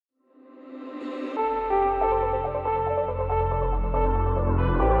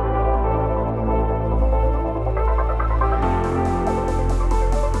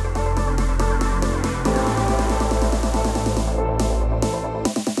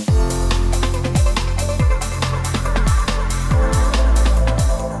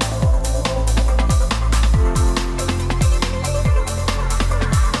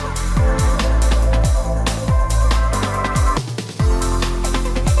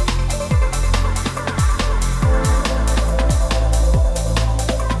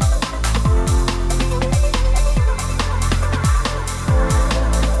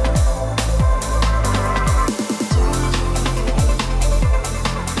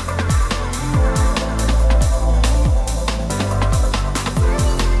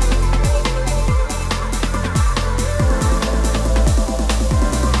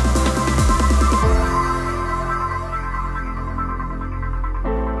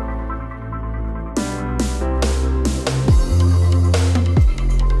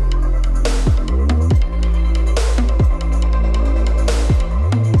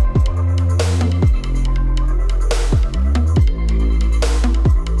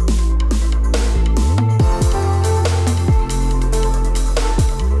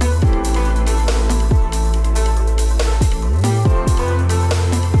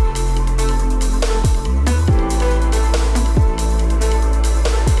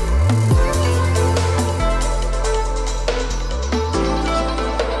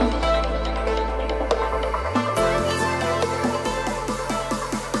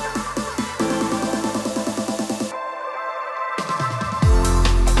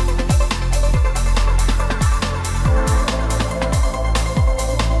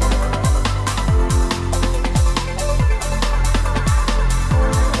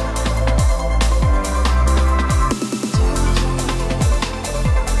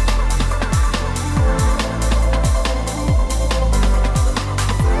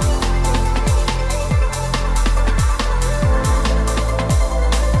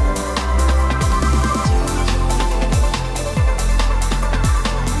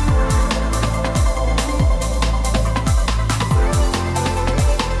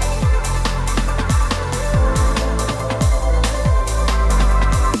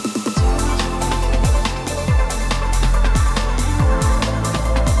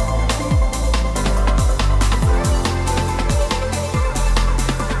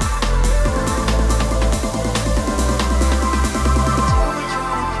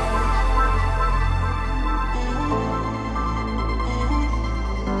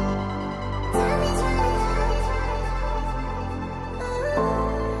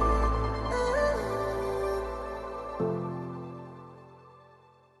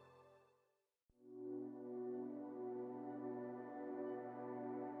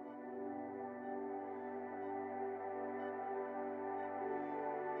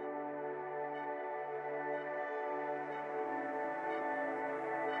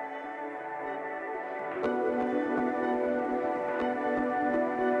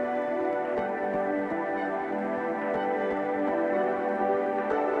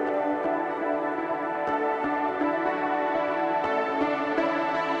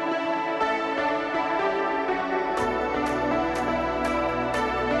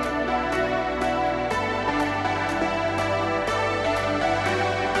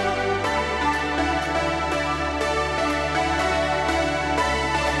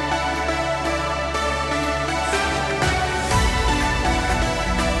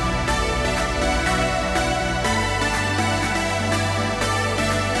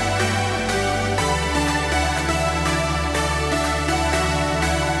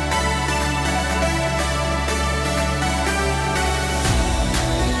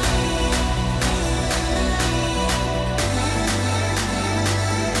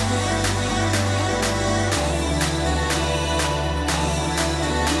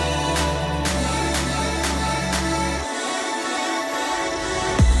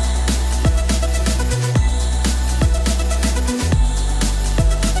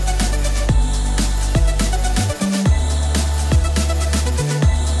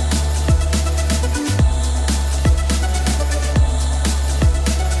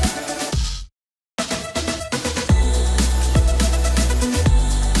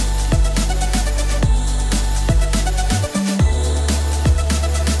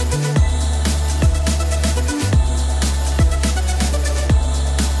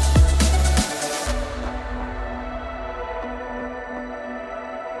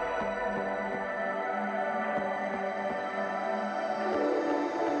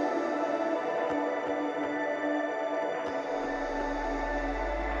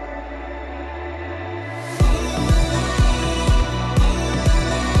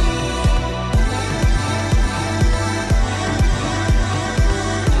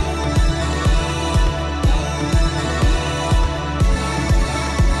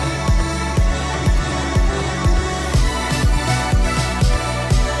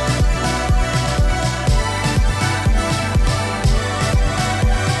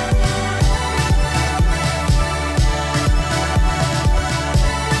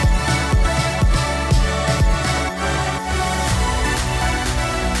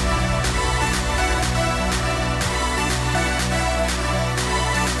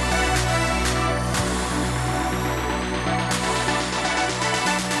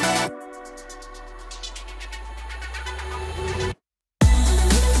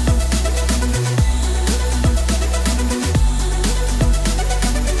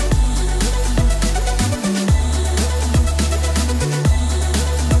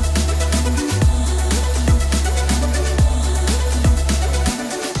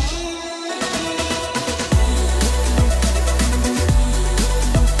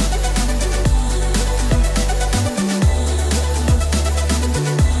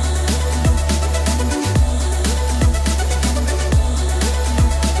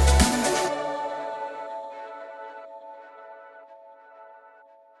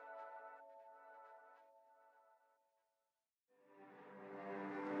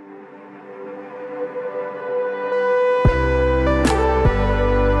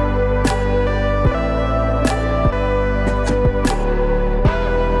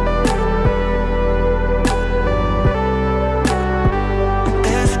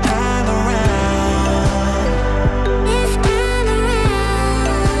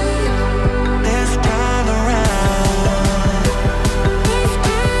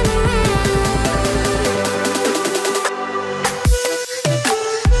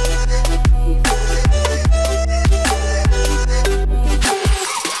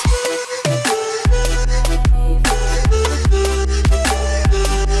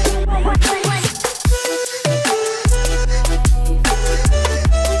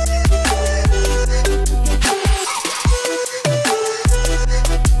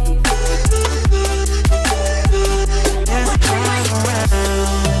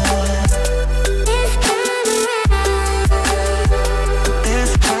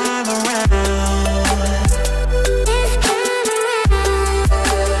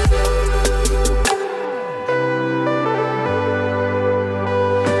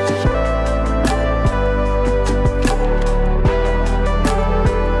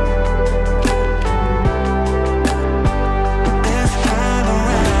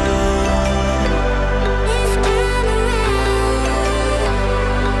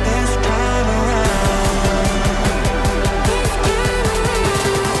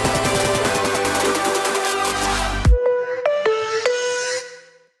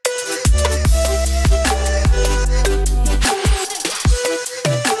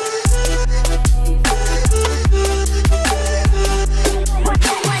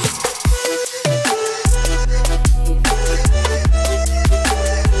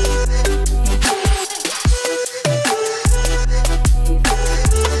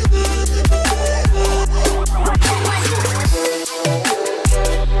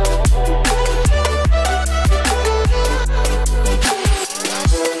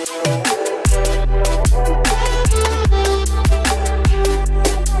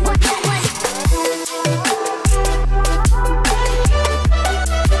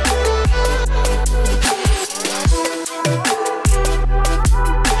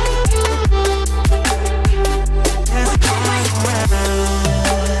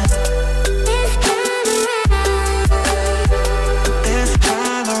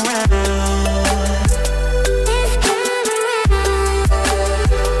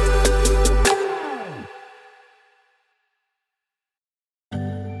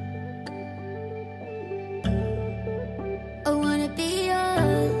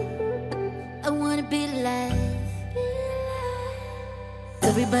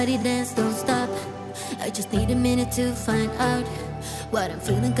Everybody dance, don't stop. I just need a minute to find out what I'm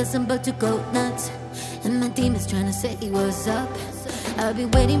feeling, cause I'm about to go nuts. And my demons trying to say what's up. I've been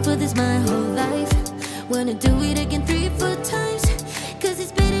waiting for this my whole life. Wanna do it again 3 or 4 times, cause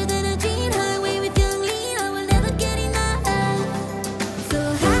it's better than a dream highway with young me. I will never get enough. So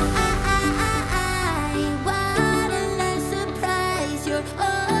high, what a nice surprise. You're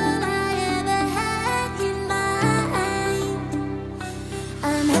all I ever had in mind.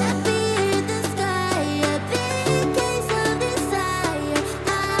 I'm happy in the sky, a big case of desire.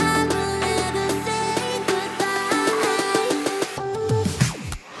 I will never say goodbye.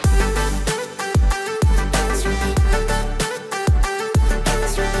 That's right,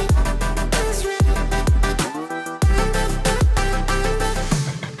 that's right, that's right.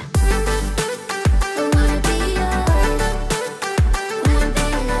 I wanna be yours, wanna be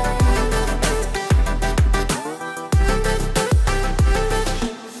yours.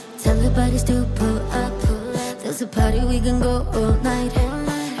 Tell the bodies to pull up. There's a party, we can go all night.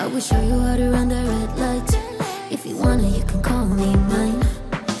 I will show you how to run the red lights. If you wanna, you can call me mine.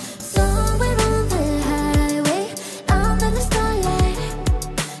 Somewhere on the highway, under the starlight,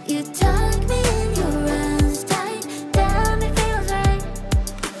 you tuck me in your arms tight. Damn, it feels right.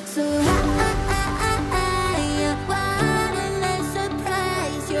 So high, what a nice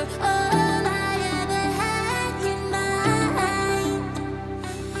surprise. You're all I ever had in mind.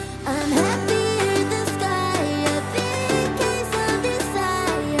 I'm happy in the sky, a big case of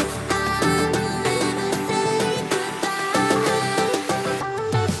desire. I will never say goodbye.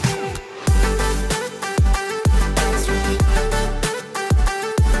 That's right,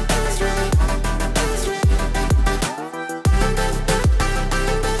 that's right, that's right.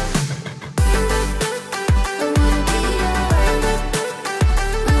 I wanna be yours,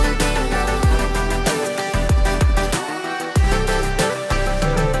 wanna be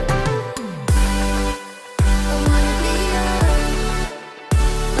I wanna be yours,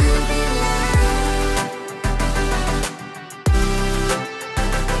 wanna be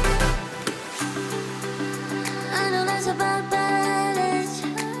I know that's about balance.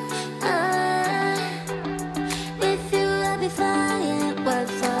 With you I'll be flying, while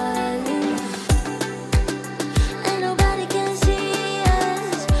flying. And nobody can see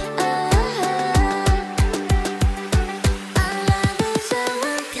us. Our love is so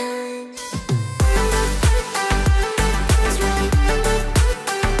unkind. That's right,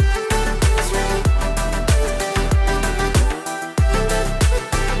 that's right.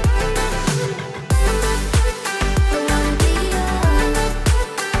 I wanna be yours,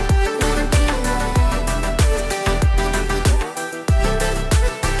 wanna be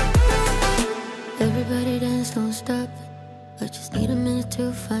Everybody dance, don't stop. I just need a minute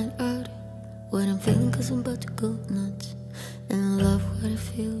to find out what I'm feeling, cause I'm about to go nuts. And I love what I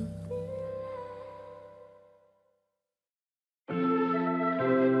feel.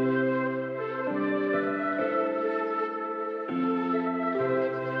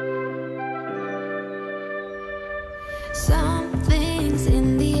 Something's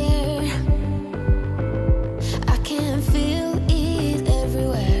in the air. I can feel it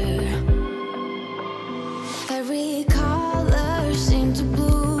everywhere. Every color seems to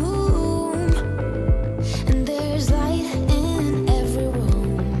bloom, and there's light in every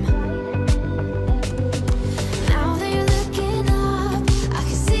room. Now that you're looking up, I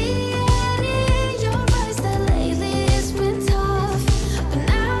can see it in your eyes that lately it's been tough. But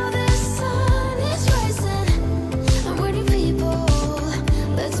now the sun is rising, and where do people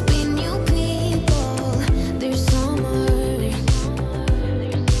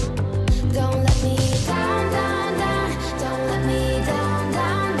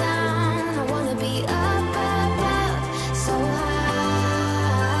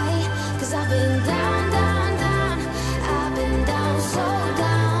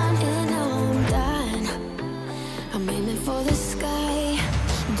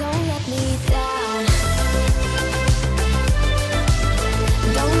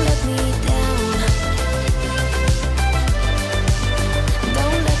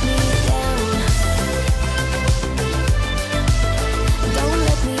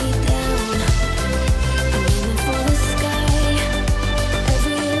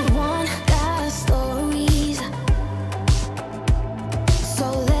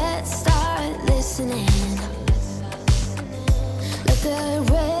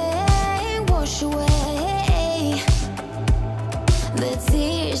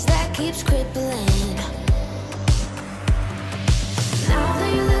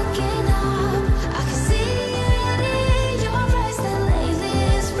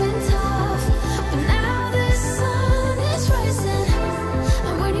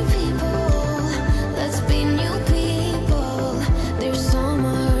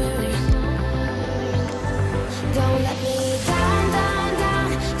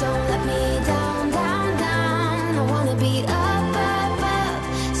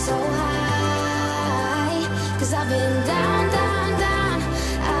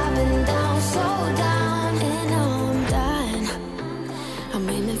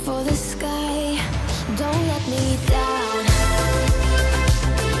aiming for the sky. Don't